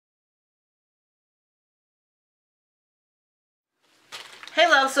Hey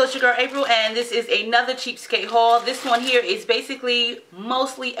love, so it's your girl April and this is another Cheapskate haul. This one here is basically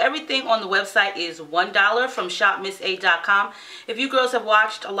mostly everything on the website is $1 from shopmissa.com. If you girls have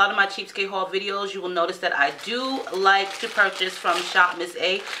watched a lot of my Cheapskate haul videos, you will notice that I do like to purchase from Shop Miss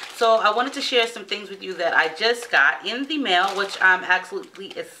A. So I wanted to share some things with you that I just got in the mail, which I'm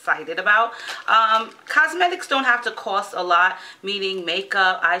absolutely excited about. Cosmetics don't have to cost a lot, meaning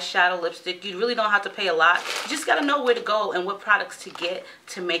makeup, eyeshadow, lipstick. You really don't have to pay a lot. You just got to know where to go and what products to get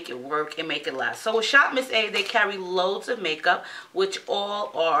to make it work and make it last. So with Shop Miss A, they carry loads of makeup, which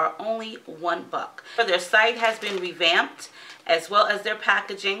all are only $1. Their site has been revamped, as well as their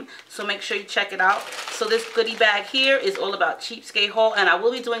packaging, so make sure you check it out. So this goodie bag here is all about Cheapskate haul, and I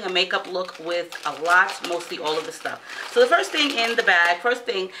will be doing a makeup look with a lot, mostly all of the stuff. So the first thing in the bag,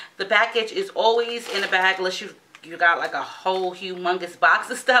 the package is always in a bag unless you got like a whole humongous box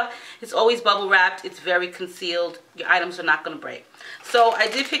of stuff. It's always bubble wrapped. It's very concealed. Your items are not going to break. So I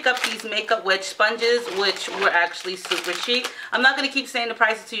did pick up these makeup wedge sponges, which were actually super cheap. I'm not going to keep saying the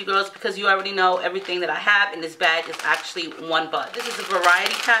prices to you girls because you already know everything that I have in this bag is actually $1. This is a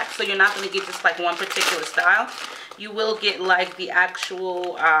variety pack, so you're not going to get just like one particular style. You will get like the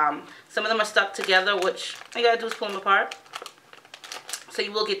actual, some of them are stuck together, which all you got to do is pull them apart. So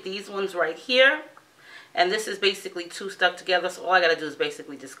you will get these ones right here. And this is basically two stuck together, so all I got to do is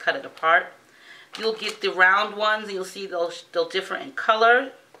basically just cut it apart. You'll get the round ones, and you'll see they'll differ in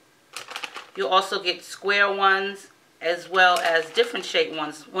color. You'll also get square ones, as well as different shaped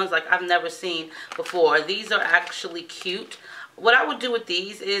ones like I've never seen before. These are actually cute. What I would do with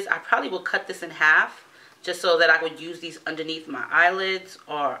these is I probably will cut this in half, just so that I would use these underneath my eyelids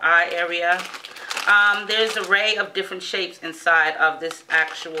or eye area. There's an array of different shapes inside of this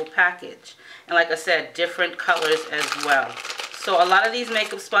actual package. And like I said, different colors as well. So a lot of these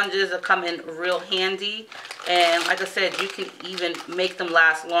makeup sponges come in real handy. And like I said, you can even make them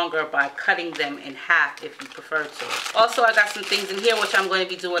last longer by cutting them in half if you prefer to. Also, I got some things in here which I'm going to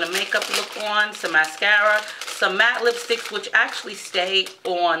be doing a makeup look on. Some mascara, some matte lipsticks which actually stay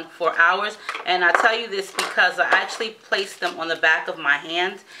on for hours. And I tell you this because I actually placed them on the back of my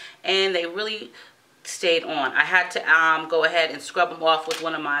hand and they really stayed on. I had to go ahead and scrub them off with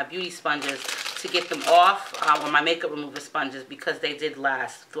one of my beauty sponges to get them off, or my makeup remover sponges, because they did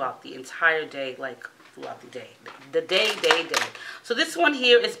last throughout the entire day, like throughout the day. The day. So this one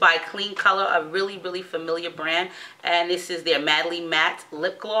here is by Clean Color, a really familiar brand, and this is their Madly Matte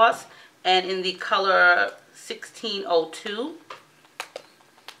Lip Gloss, and in the color 1602.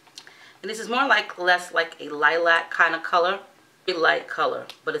 And this is more like less like a lilac kind of color, a light color,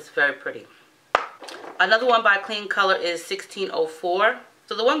 but it's very pretty. Another one by Clean Color is 1604.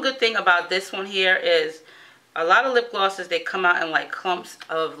 So the one good thing about this one here is a lot of lip glosses, they come out in like clumps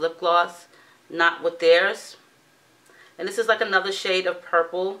of lip gloss, not with theirs. And this is like another shade of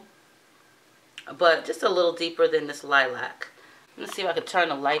purple, but just a little deeper than this lilac. Let me see if I can turn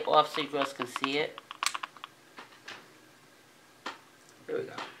the light off so you girls can see it. Here we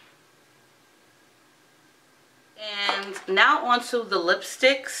go. And now onto the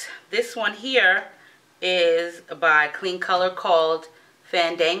lipsticks. This one here is by Clean Color called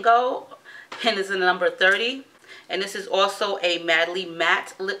Fandango, and it's in number 30. And this is also a Madly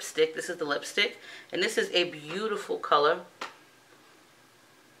Matte lipstick. This is the lipstick, and this is a beautiful color.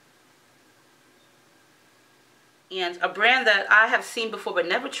 And a brand that I have seen before but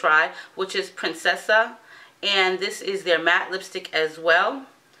never tried, which is Princessa, and this is their matte lipstick as well,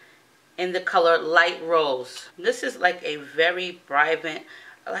 in the color Light Rose. This is like a very vibrant,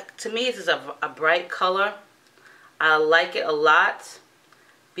 like to me this is a bright color. I like it a lot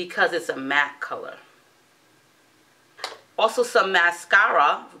because it's a matte color. Also some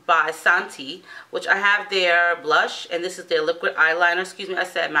mascara by Santi, which I have their blush, and this is their liquid eyeliner. Excuse me, I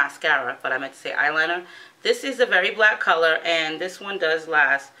said mascara, but I meant to say eyeliner. This is a very black color, and this one does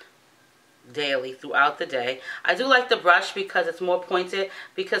last daily throughout the day. I do like the brush because it's more pointed,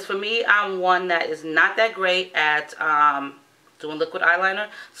 because for me, I'm one that is not that great at doing liquid eyeliner,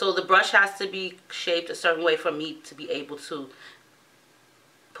 so the brush has to be shaped a certain way for me to be able to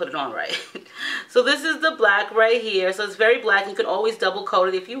put it on right. So this is the black right here, so it's very black. You can always double coat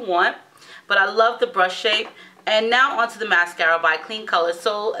it if you want, but I love the brush shape. And now onto the mascara by Clean Color.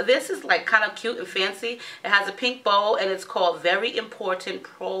 So this is like kind of cute and fancy. It has a pink bow and it's called Very Important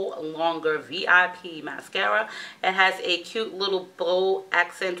Pro Longer VIP Mascara. It has a cute little bow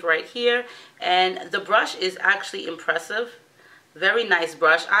accent right here, and the brush is actually impressive. Very nice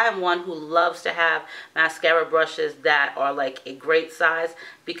brush. I am one who loves to have mascara brushes that are like a great size,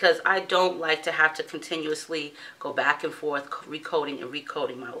 because I don't like to have to continuously go back and forth recoating and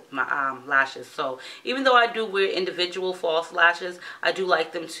recoating my lashes. So even though I do wear individual false lashes, I do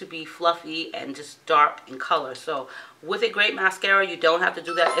like them to be fluffy and just dark in color. So with a great mascara, you don't have to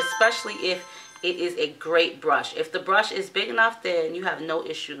do that, especially if it is a great brush. If the brush is big enough, then you have no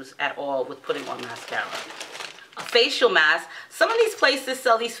issues at all with putting on mascara. A facial mask. Some of these places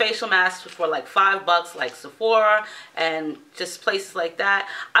sell these facial masks for like $5, like Sephora and just places like that.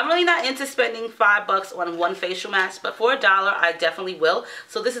 I'm really not into spending $5 on one facial mask, but for $1, I definitely will.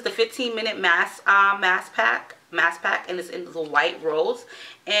 So this is the 15-minute mask pack, and it's in the white rose,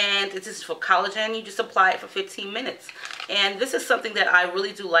 and this is for collagen. You just apply it for 15 minutes, and this is something that I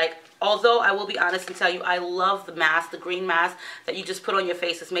really do like. Although I will be honest and tell you, I love the mask, the green mask that you just put on your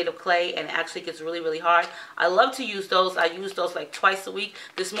face. It's made of clay and it actually gets really, really hard. I love to use those. I use those like twice a week.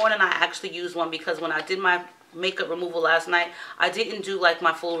 This morning I actually used one because when I did my makeup removal last night, I didn't do like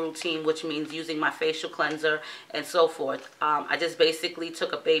my full routine, which means using my facial cleanser and so forth. I just basically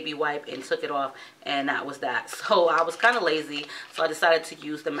took a baby wipe and took it off, and that was that. So I was kind of lazy, so I decided to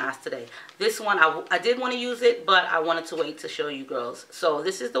use the mask today. This one, I did want to use it, but I wanted to wait to show you girls. So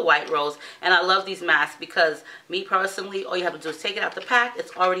this is the white rose, and I love these masks because me personally, all you have to do is take it out the pack.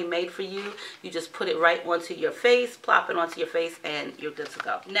 It's already made for you. You just put it right onto your face, plop it onto your face, and you're good to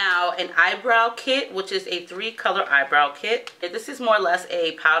go. Now, an eyebrow kit, which is a 3-color eyebrow kit. This is more or less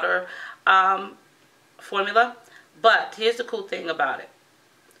a powder formula, but here's the cool thing about it.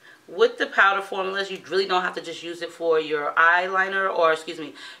 With the powder formulas, you really don't have to just use it for your eyeliner, or excuse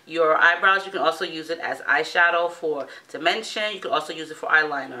me, your eyebrows. You can also use it as eyeshadow for dimension. You can also use it for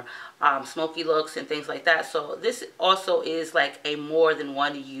eyeliner, smoky looks and things like that. So this also is like a more than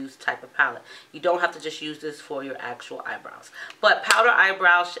one use type of palette. You don't have to just use this for your actual eyebrows. But powder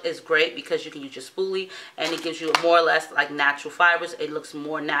eyebrows is great because you can use your spoolie and it gives you more or less like natural fibers. It looks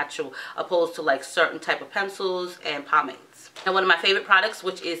more natural opposed to like certain type of pencils and pomades. And one of my favorite products,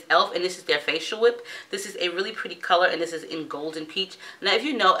 which is e.l.f., and this is their facial whip. This is a really pretty color, and this is in golden peach. Now, if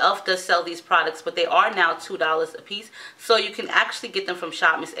you know, e.l.f. does sell these products, but they are now $2 a piece. So you can actually get them from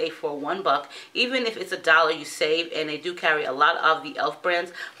Shop Miss A for $1. Even if it's $1, you save, and they do carry a lot of the e.l.f.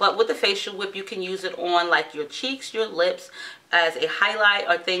 brands. But with the facial whip, you can use it on like your cheeks, your lips, as a highlight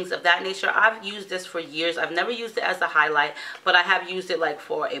or things of that nature. I've used this for years. I've never used it as a highlight, but I have used it like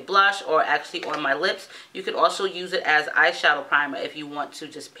for a blush or actually on my lips. You can also use it as eyeshadow primer if you want to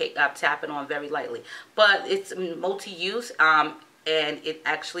just tap it on very lightly. But it's multi-use, and it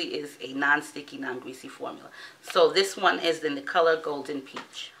actually is a non-sticky, non-greasy formula. So this one is in the color Golden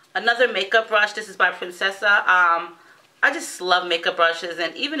Peach. Another makeup brush. This is by Princessa. I just love makeup brushes,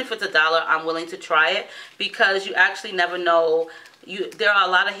 and even if it's $1, I'm willing to try it because you actually never know. There are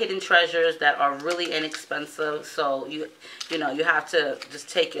a lot of hidden treasures that are really inexpensive, so you have to just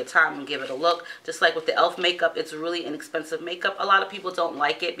take your time and give it a look. Just like with the e.l.f. makeup, it's really inexpensive makeup. A lot of people don't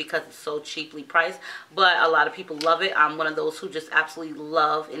like it because it's so cheaply priced, but a lot of people love it. I'm one of those who just absolutely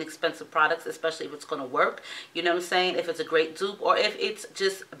love inexpensive products, especially if it's going to work. You know what I'm saying? If it's a great dupe or if it's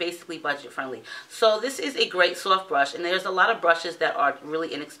just basically budget friendly. So this is a great soft brush, and there's a lot of brushes that are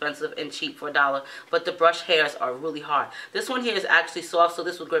really inexpensive and cheap for $1, but the brush hairs are really hard. This one here is actually soft, so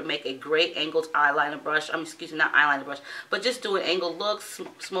this would make a great angled eyeliner brush. Excuse me, not eyeliner brush, but just doing angled looks,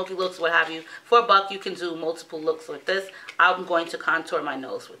 smoky looks, what have you. For $1, you can do multiple looks with this. I'm going to contour my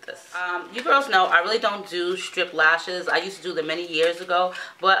nose with this. You girls know I really don't do strip lashes. I used to do them many years ago,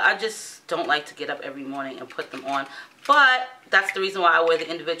 but I just don't like to get up every morning and put them on. But that's the reason why I wear the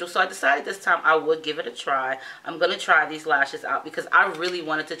individual. So I decided this time I would give it a try. I'm going to try these lashes out because I really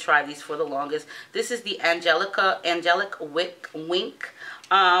wanted to try these for the longest. This is the Angelic Wink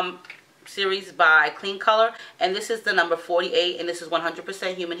series by Clean Color, and this is the number 48, and this is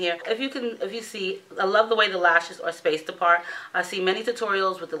 100% human hair. If you see, I love the way the lashes are spaced apart. I see many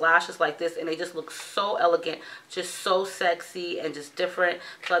tutorials with the lashes like this, and they just look so elegant, just so sexy and just different.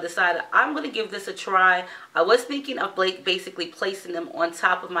 So I decided I'm going to give this a try. I was thinking of basically placing them on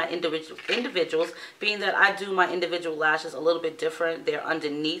top of my individuals, being that I do my individual lashes a little bit different. They're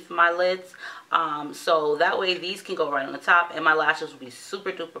underneath my lids. So that way these can go right on the top and my lashes will be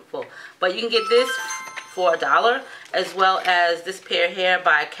super duper full. But you can get this for $1, as well as this pair here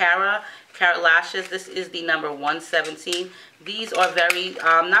by Carrot Lashes. This is the number 117. These are very,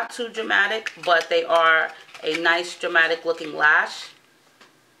 not too dramatic, but they are a nice dramatic looking lash.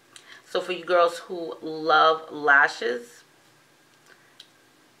 So for you girls who love lashes,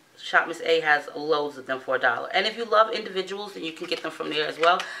 Shop Miss A has loads of them for $1. And if you love individuals, then you can get them from there as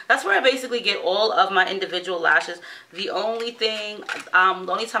well. That's where I basically get all of my individual lashes. The only thing,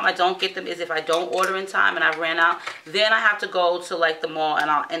 the only time I don't get them is if I don't order in time and I ran out. Then I have to go to like the mall and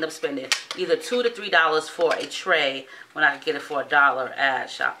I'll end up spending either $2 to $3 for a tray when I can get it for $1 at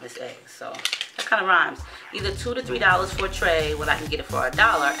Shop Miss A. So that kind of rhymes. Either $2 to $3 for a tray when I can get it for $1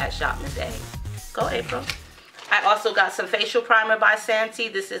 at Shop Miss A. Go April. I also got some facial primer by Santee.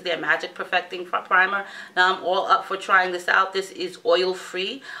 This is their Magic Perfecting Primer. Now I'm all up for trying this out. This is oil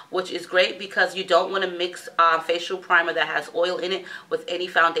free, which is great because you don't want to mix facial primer that has oil in it with any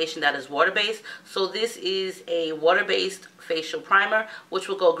foundation that is water-based. So this is a water-based facial primer, which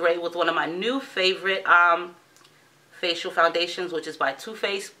will go great with one of my new favorite facial foundations, which is by Too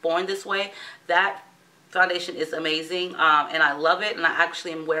Faced, Born This Way. That foundation is amazing and I love it, and I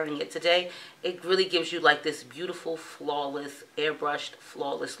actually am wearing it today. It really gives you like this beautiful, flawless, airbrushed,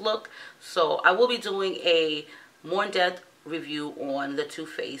 flawless look. So I will be doing a more in-depth review on the Too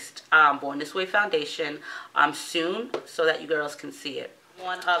Faced Born This Way foundation soon, so that you girls can see it.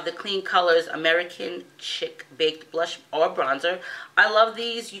 One of the Clean Colors American Chick Baked Blush or Bronzer. I love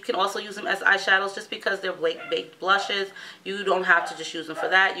these. You can also use them as eyeshadows just because they're baked blushes. You don't have to just use them for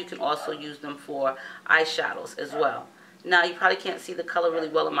that. You can also use them for eyeshadows as well. Now, you probably can't see the color really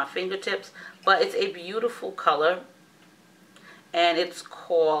well on my fingertips, but it's a beautiful color, and it's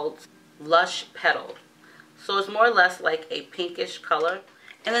called Lush Petal. So it's more or less like a pinkish color.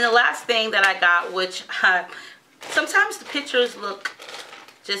 And then the last thing that I got, which sometimes the pictures look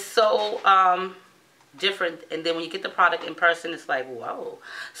just so different, and then when you get the product in person, it's like, whoa.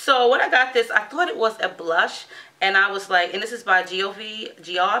 So when I got this, I thought it was a blush, and I was like, and this is by Giavi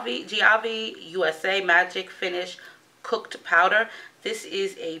USA Magic Finish Cooked Powder. This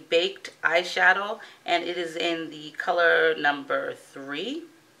is a baked eyeshadow, and it is in the color number 3.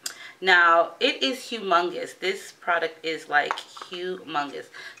 Now, it is humongous. This product is like humongous.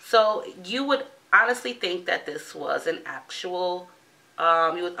 So you would honestly think that this was an actual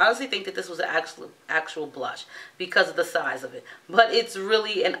actual blush because of the size of it, but it's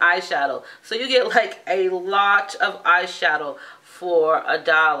really an eyeshadow. So you get like a lot of eyeshadow for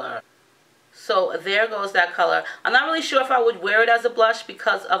 $1. So there goes that color. I'm not really sure if I would wear it as a blush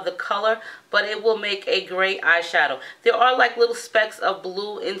because of the color, but it will make a great eyeshadow. There are like little specks of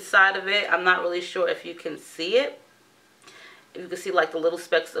blue inside of it. I'm not really sure if you can see it. If you can see like the little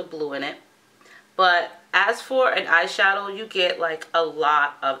specks of blue in it. But as for an eyeshadow, you get like a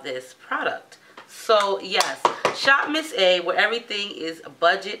lot of this product. So yes, Shop Miss A, where everything is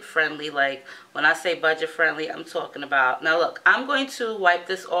budget friendly. Like when I say budget friendly, I'm talking about, now look, I'm going to wipe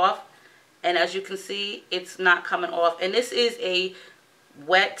this off, and as you can see, it's not coming off. And this is a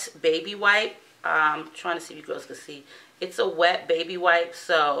wet baby wipe. I'm trying to see if you girls can see. It's a wet baby wipe,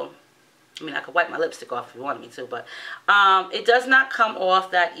 so I mean, I could wipe my lipstick off if you wanted me to, but it does not come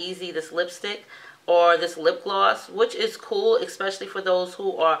off that easy, this lipstick or this lip gloss, which is cool, especially for those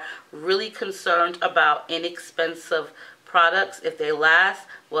who are really concerned about inexpensive products, if they last.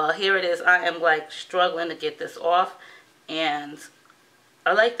 Well, here it is. I am like struggling to get this off, and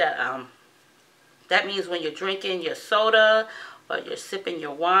I like that. That means when you're drinking your soda or you're sipping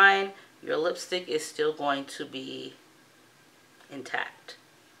your wine, your lipstick is still going to be intact.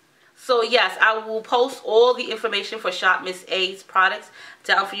 So yes, I will post all the information for Shop Miss A's products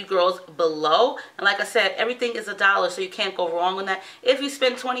down for you girls below. And like I said, everything is $1, so you can't go wrong on that. If you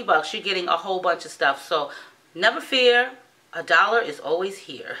spend 20 bucks, you're getting a whole bunch of stuff. So never fear, $1 is always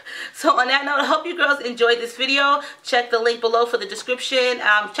here. So on that note, I hope you girls enjoyed this video. Check the link below for the description.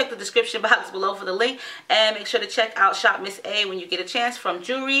 Check the description box below for the link. And make sure to check out Shop Miss A when you get a chance, from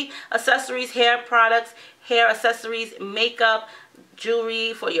jewelry, accessories, hair products, hair accessories, makeup,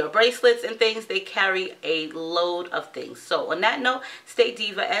 jewelry for your bracelets and things. They carry a load of things. So on that note, stay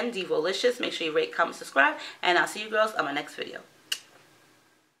diva and divolicious. Make sure you rate, comment, subscribe, and I'll see you girls on my next video.